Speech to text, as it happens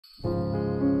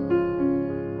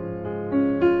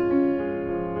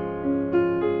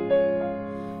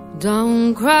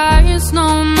Don't cry,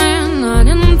 snowman, not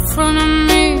in front of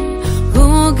me.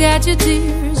 Who'll catch your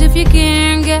tears if you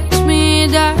can't catch me,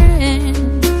 darling?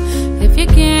 If you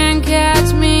can't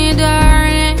catch me,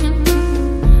 darling.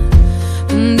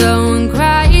 Don't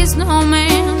cry,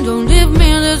 snowman, don't leave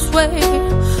me this way.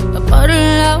 A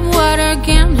bottle of water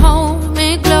can't hold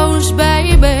me close,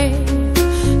 baby.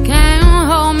 Can't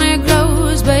hold me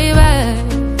close, baby.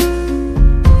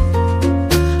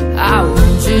 I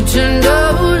want you to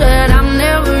know that I'm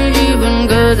never leaving,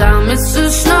 'cause I miss the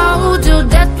snow till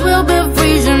death will be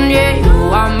freezing. Yeah, you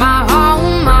are my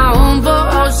home for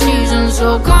all seasons. So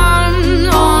come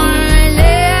on,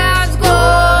 let's go.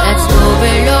 Let's go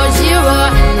below zero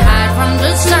and hide from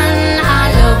the sun. I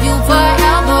love you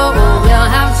forever, oh, we'll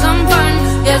have some fun.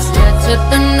 Yes, let's hit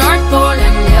the North Pole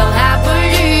and live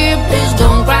happily. Please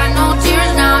don't cry no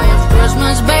tears now, it's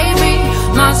Christmas, baby.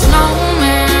 My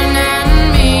snowman and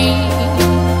me,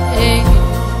 hey.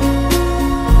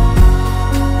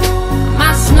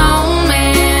 My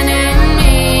snowman and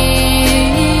me,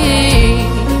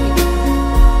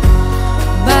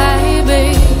 baby.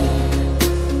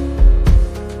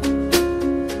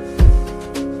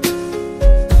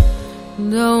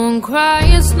 Don't cry,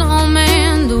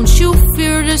 snowman, don't you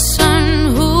fear the sun.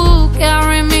 Who'll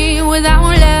carry me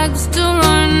without legs to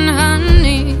run,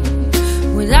 honey?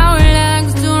 Without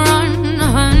legs to run,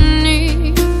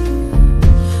 honey.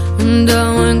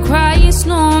 Don't cry,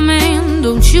 snowman,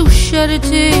 don't you shed a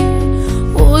tear.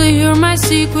 Oh, hear my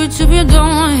secrets if you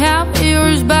don't have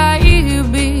ears,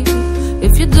 baby.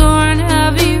 If you don't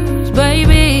have ears,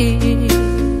 baby.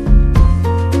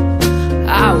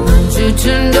 I want you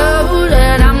to know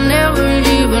that I'm never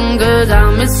leaving, 'cause I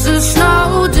miss the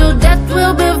snow till death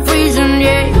will be freezing.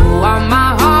 Yeah, you are my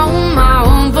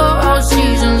home for all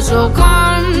seasons. So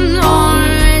come on,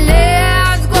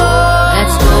 let's go.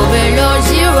 Let's go below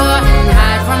zero and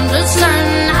hide from the sun.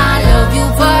 I love you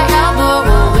forever,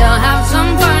 oh, we'll have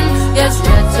some fun. Yes,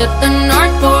 let's hit the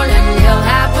North Pole and live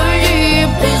happily.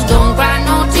 Please don't cry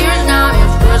no tears now,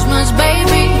 it's Christmas,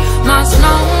 baby. My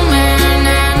snowman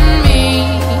and me,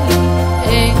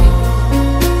 hey.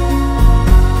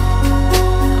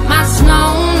 My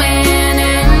snowman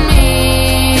and me,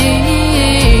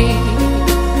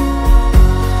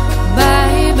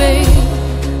 baby.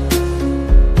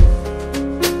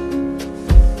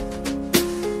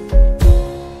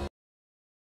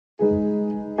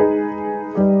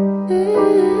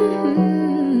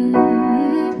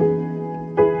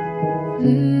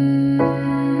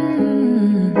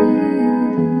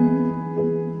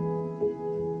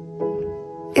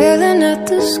 Yelling at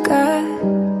the sky,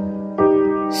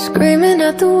 screaming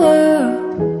at the world.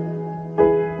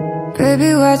 Baby,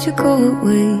 why'd you go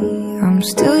away? I'm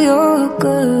still your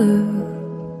girl.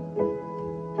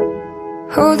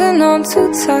 Holding on too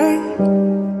tight,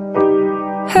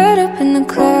 head up in the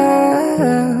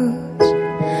clouds.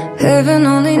 Heaven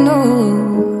only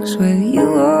knows where you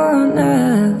are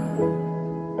now.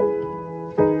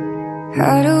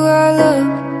 How do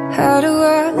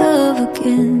I love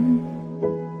again?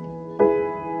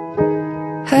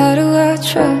 How do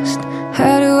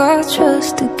I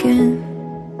trust again?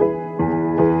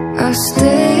 I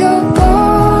stay up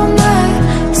all night,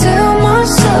 tell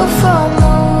myself I'm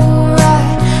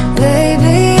alright.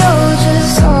 Baby, you're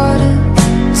just harder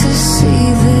to see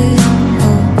than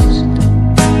most.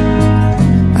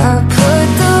 I put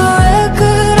the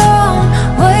record on,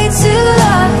 wait till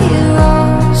I hear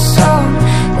our song.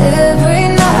 Every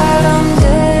night I'm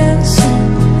dancing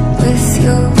with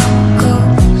your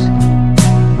ghost.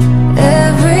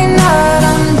 Every night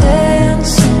I'm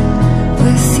dancing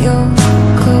with your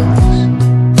ghost.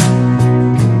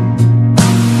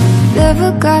 Never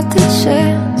got the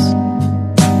chance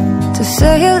to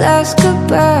say your last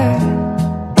goodbye.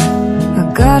 I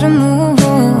gotta move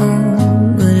on,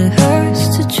 but it hurts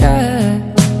to try.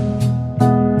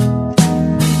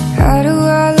 How do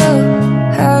I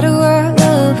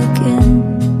love again?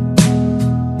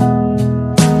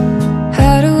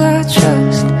 How do I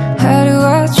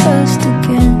trust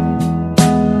again?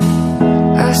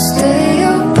 I stay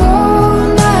up all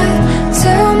night,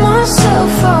 tell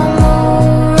myself I'm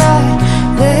alright.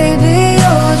 Baby,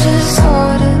 you're just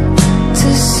harder to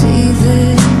see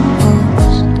than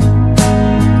most.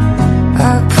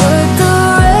 I put the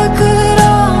record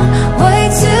on,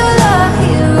 wait till I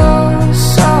hear our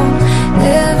song.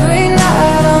 Every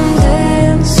night I'm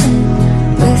dancing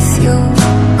with your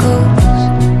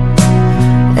ghost.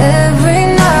 Every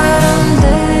night I'm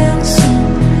dancing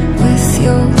with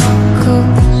your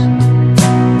ghost.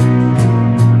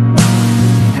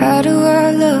 How do I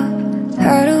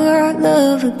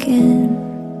love again?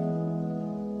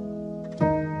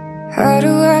 How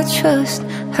do I I trust?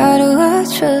 How do I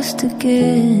trust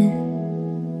again?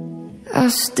 I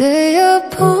stay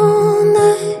up all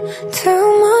night, tell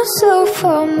myself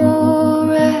I'm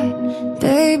alright.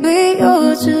 Baby,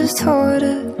 you're just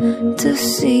harder to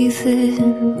see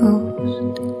than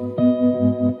most.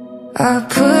 I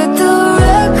put the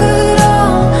record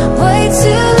on, wait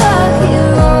till I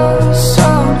hear our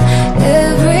song.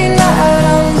 Every night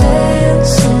I'm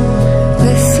dancing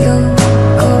with your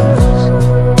ghost.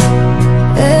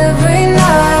 Every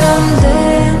night I'm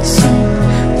dancing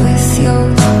with your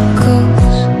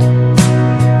ghost.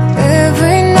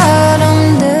 Every night I'm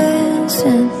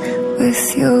dancing with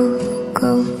your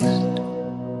ghost.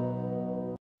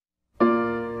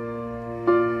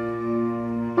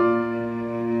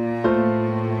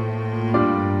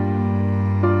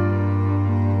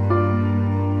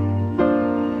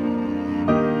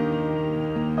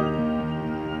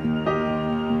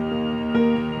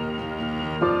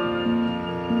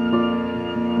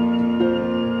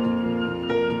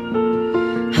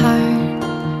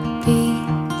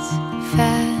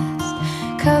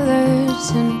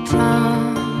 And promises,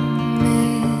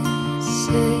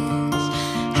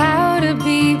 how to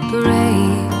be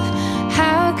brave,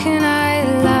 how can I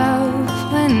love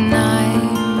when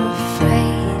I'm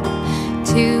afraid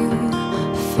to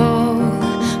fall,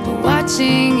 but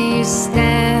watching you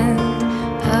stand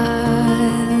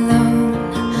alone,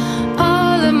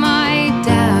 all of my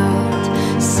doubt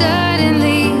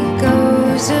suddenly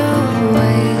goes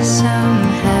away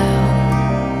somehow.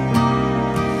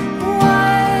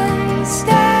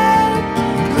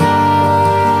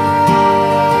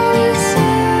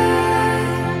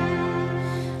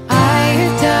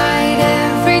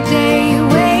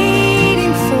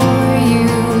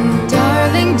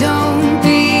 Don't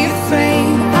be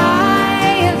afraid, I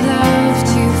have loved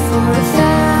you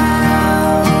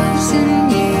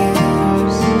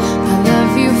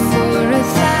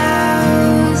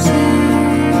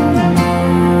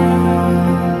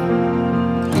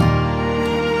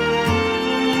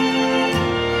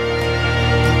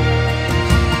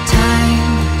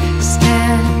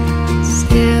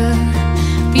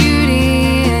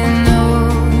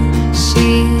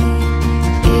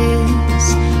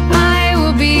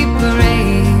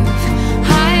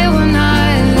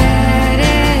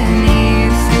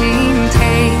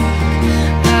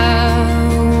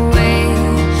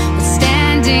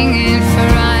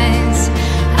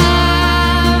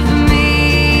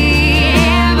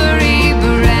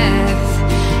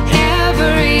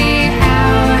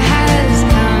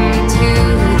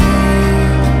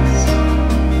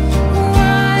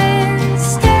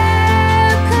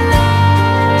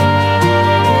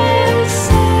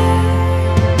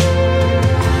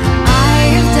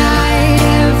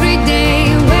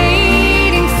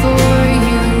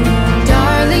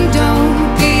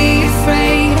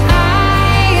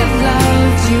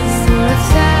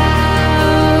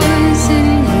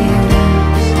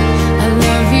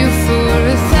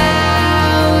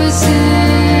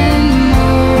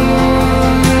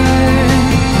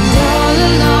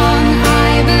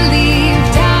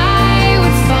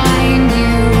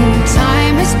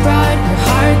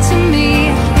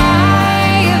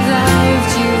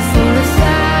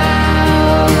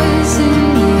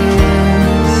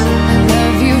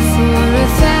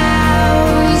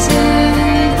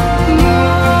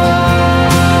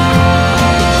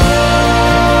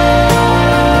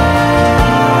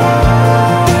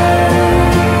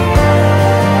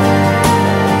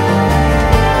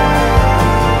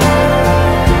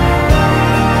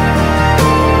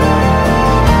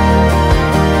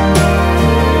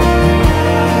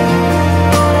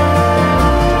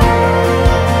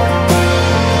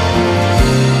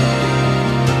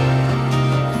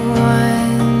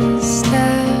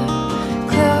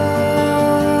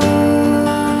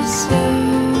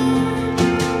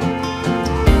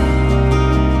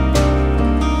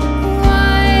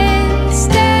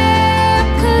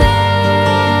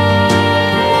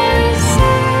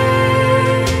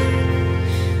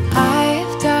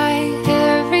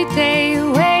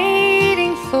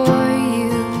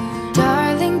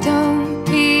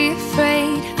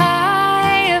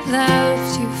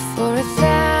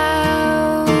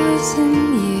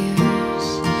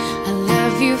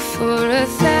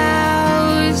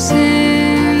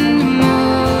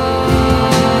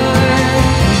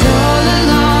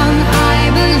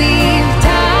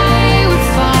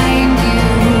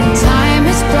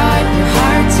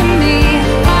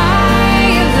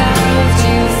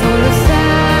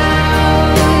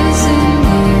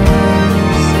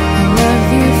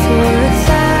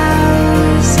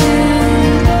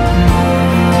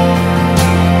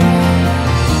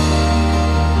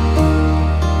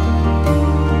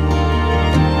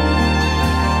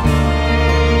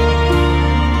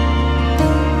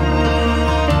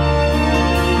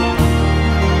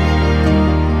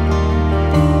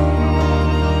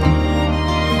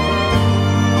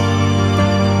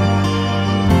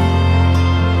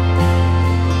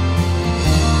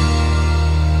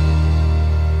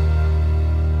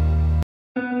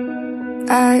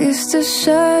used to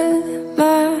shut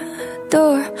my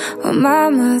door when my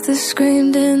mother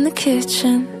screamed in the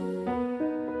kitchen.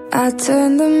 I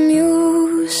turned the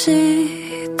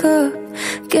music up,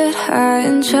 get high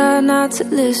and try not to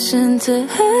listen to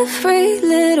every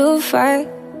little fight,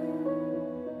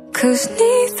 'cause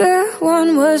neither one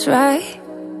was right.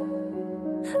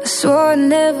 I swore I'd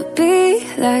never be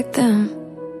like them,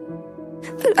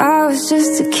 but I was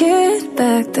just a kid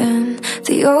back then.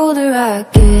 The older I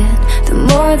get, the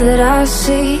more that I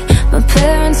see my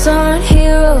parents aren't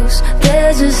heroes,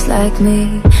 they're just like me.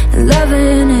 And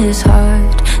loving is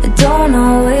hard, it don't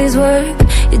always work.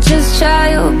 You just try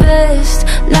your best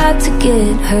not to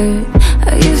get hurt.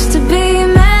 I used to be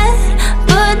mad,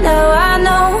 but now I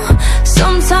know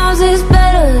sometimes it's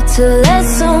better to let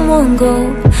someone go.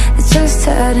 It just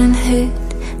hadn't hit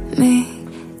me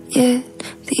yet.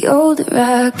 The older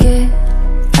I get,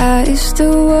 I used to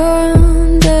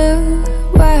wonder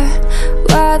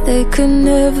why they could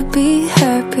never be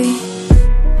happy.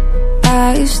 I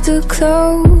used to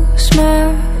close my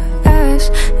eyes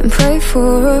and pray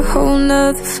for a whole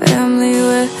nother family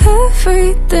where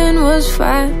everything was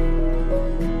fine,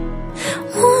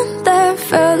 one that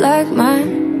felt like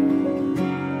mine.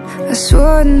 I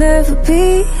swore I'd never be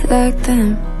like them,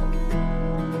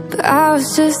 but I was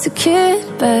just a kid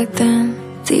back then.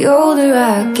 The older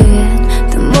I get,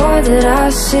 the more that I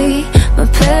see my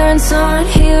parents aren't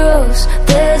heroes,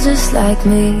 they're just like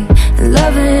me. And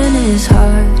loving is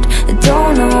hard, it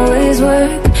don't always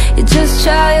work. You just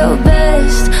try your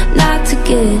best not to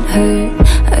get hurt.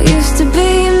 I used to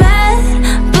be mad,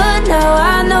 but now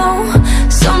I know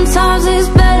sometimes it's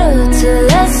better to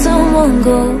let someone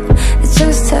go. It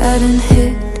just hadn't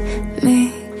hit me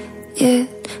yet.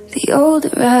 The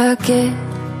older I get.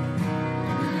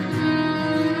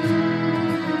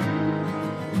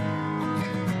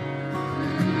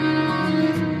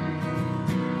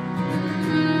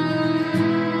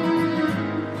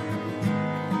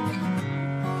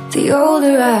 The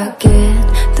older I get,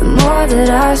 the more that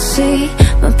I see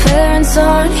my parents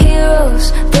aren't heroes,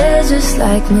 they're just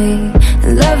like me.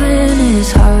 And loving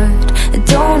is hard, it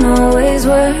don't always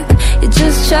work. You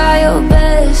just try your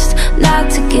best not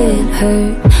to get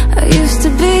hurt. I used to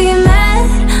be mad,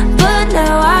 but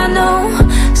now I know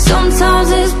sometimes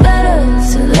it's better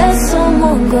to let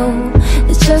someone go.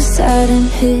 It just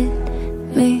hadn't hit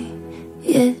me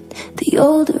yet. The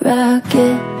older I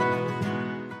get.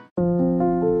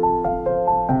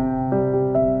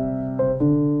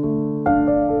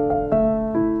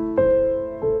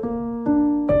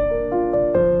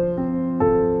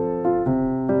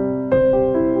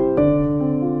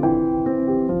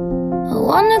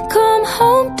 Come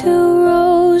home to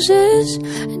roses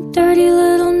and dirty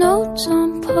little notes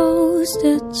on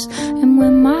post-its. And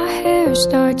when my hair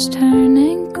starts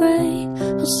turning gray,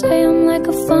 I'll say I'm like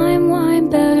a fine wine,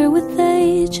 better with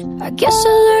age. I guess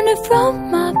I learned it from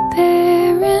my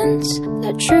parents,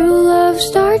 that true love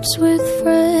starts with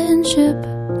friendship.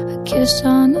 A kiss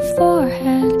on the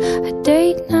forehead, a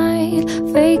date night,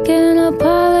 fake an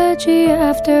apology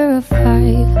after a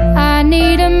fight. I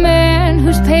need a man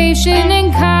who's patient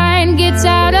and kind, gets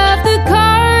out of the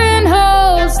car and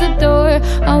holds the door.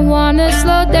 I wanna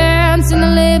slow dance in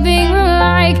the living room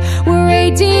like we're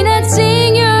 18 and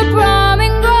sing your prom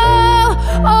and go.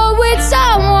 Oh, with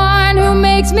someone who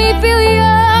makes me feel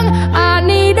young. I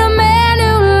need a man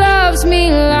who loves me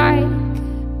like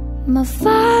my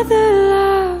father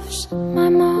loves my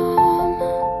mom.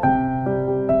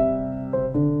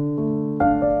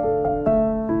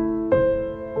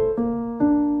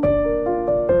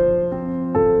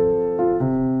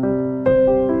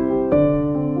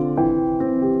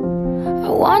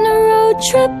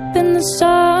 Trip in the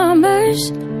summers,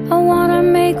 I wanna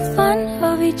make fun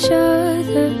of each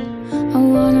other. I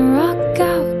wanna rock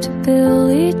out to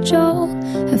Billy Joel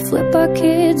and flip our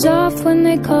kids off when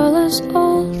they call us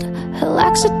old. He'll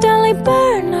accidentally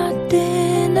burn our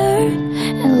dinner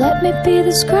and let me be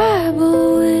the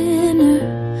Scrabble winner.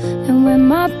 And when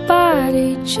my body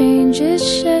changes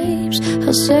shapes,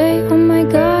 he'll say, oh my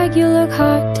God, you look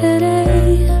hot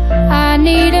today. I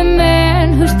need a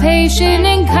man who's patient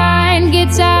and kind,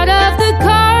 gets out of the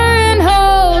car and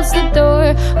holds the door.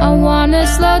 I wanna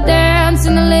slow dance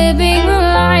in the living room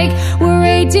like we're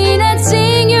 18 and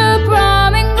sing your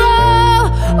prom and go.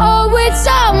 Oh, with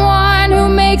someone who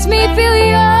makes me feel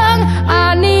young.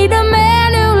 I need a man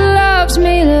who loves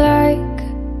me like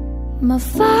my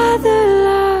father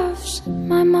loves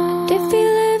my mom. If he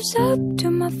lives up to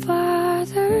my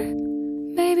father,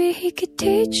 maybe he could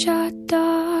teach our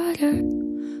daughter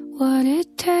what it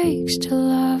takes to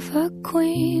love a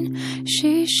queen.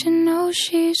 She should know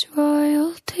she's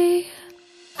royalty.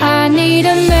 I need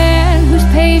a man who's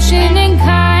patient and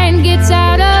kind, gets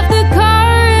out of the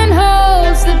car and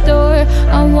holds the door.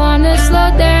 I wanna slow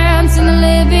dance in the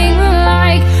living room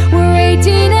like we're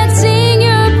 18 and sing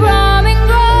your prom and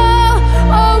go.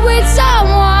 Oh, with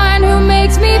someone who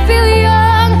makes me feel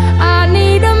young. I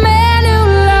need a man who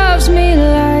loves me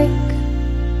like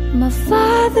my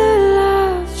father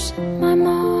loves my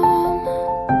mom.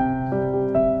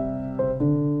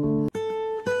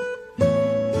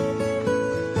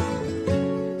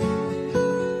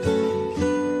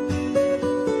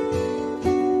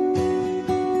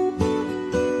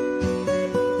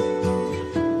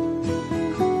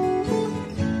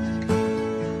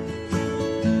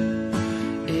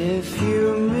 If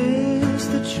you miss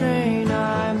the train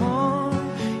I'm on,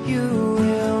 you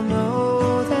will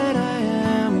know that I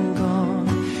am gone.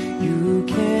 You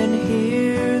can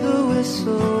hear the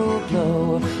whistle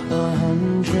blow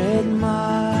 100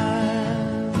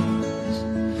 miles.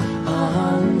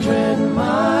 100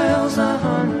 miles,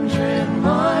 100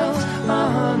 miles,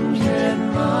 100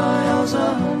 miles,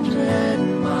 100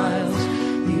 miles.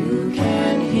 You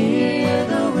can hear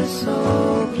the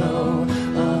whistle blow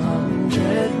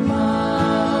 100 miles.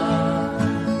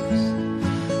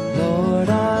 Lord,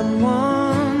 I'm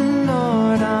one,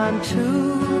 Lord, I'm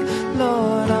two,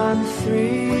 Lord, I'm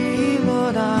three,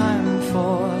 Lord, I'm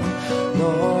four,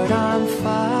 Lord, I'm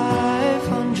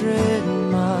 500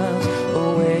 miles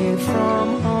away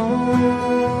from home,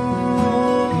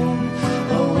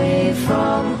 away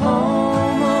from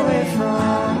home, away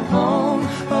from home,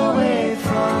 away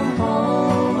from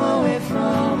home, away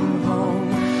from home.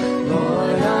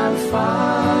 Lord, I'm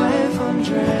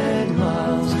 500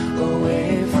 miles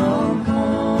away from home.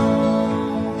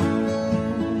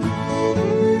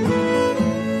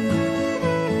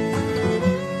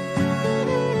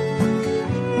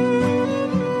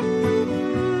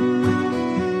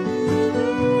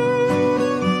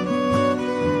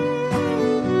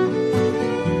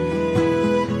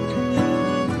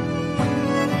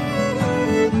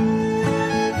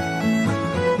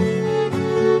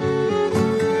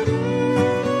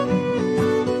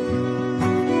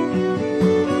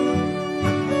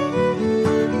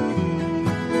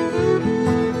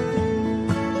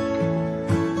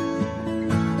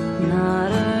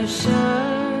 Not a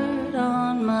shirt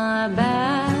on my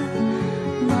back,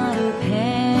 not a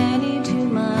penny to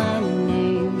my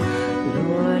name.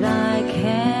 Lord, I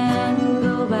can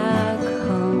go back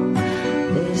home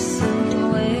this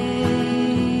away.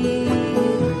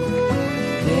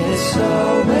 This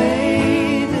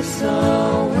away, this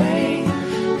away,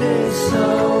 this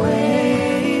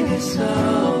away, this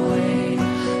away.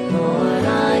 Lord,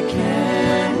 I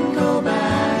can go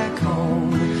back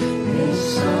home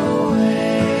this away.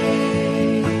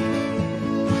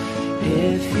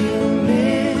 If you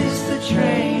miss the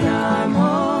train I'm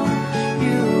on,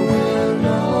 you will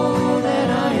know that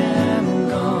I am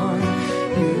gone.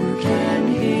 You can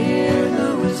hear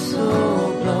the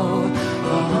whistle blow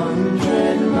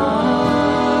 100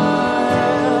 miles,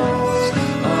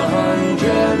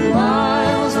 100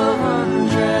 miles,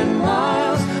 100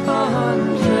 miles,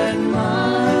 100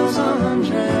 miles,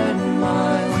 100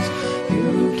 miles.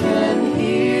 You can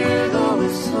hear the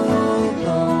whistle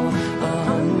blow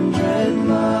 100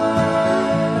 miles.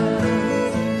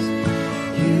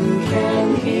 You can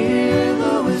hear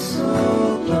the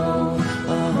whistle blow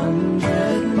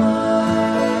 100 miles.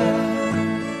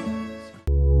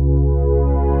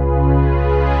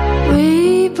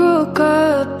 We broke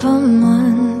up a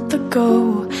month ago.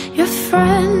 Your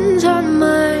friends are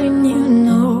mine, you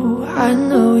know. I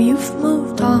know you've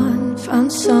moved on,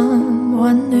 found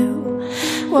someone new.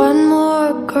 One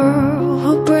more girl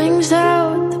who brings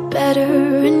out the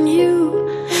better in you.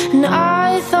 And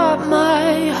I thought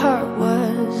my heart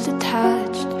was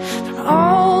detached from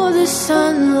all the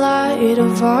sunlight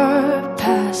of our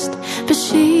past. But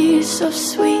she's so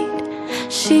sweet,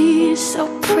 she's so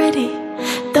pretty.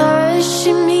 Does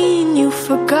she mean you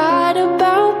forgot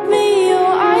about me?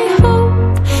 Oh, I hope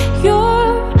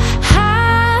you're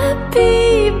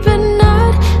happy, but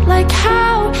not like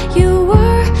how you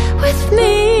were with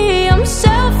me. I'm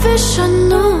selfish, I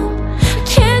know,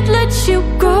 can't let you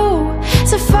go.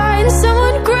 So find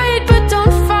someone great, but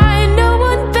don't find no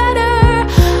one better.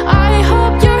 I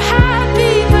hope you're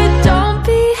happy, but don't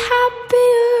be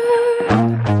happier.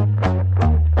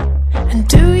 And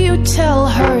do you tell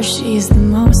her she's the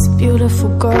most beautiful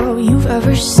girl you've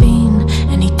ever seen?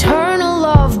 An eternal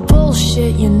love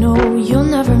bullshit, you know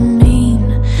you'll never mean.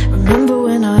 Remember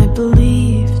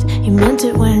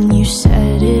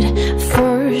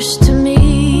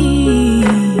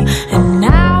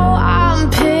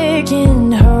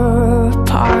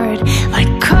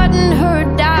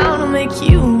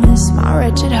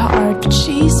wretched heart, but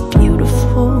she's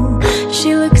beautiful.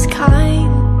 She looks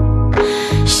kind.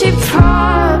 She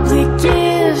probably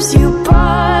gives you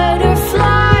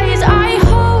butterflies. I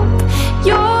hope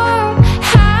you're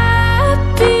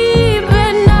happy,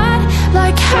 but not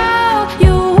like how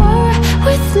you were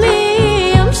with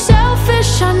me. I'm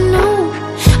selfish, I know.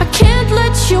 I can't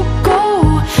let you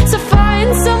go. So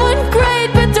find someone great,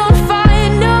 but don't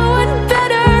find no one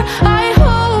better. I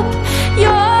hope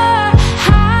you're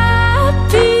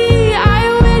happy. I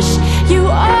wish you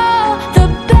all the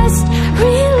best,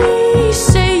 really.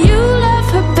 Say you love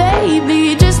her,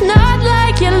 baby, just not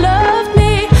like you loved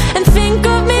me. And think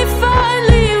of me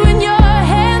fondly when your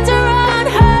hands are on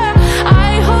her.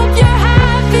 I hope you're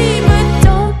happy, but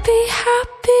don't be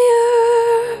happier.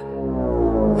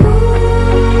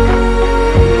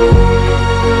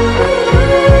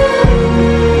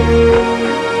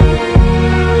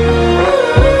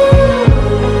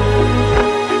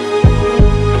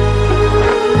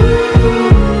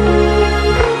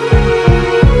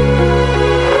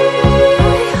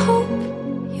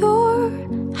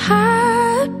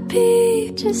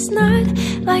 Happy, just not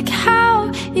like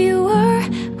how you were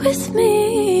with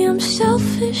me. I'm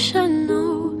selfish, I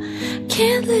know.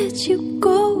 Can't let you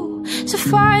go. So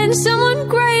find someone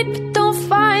great, but don't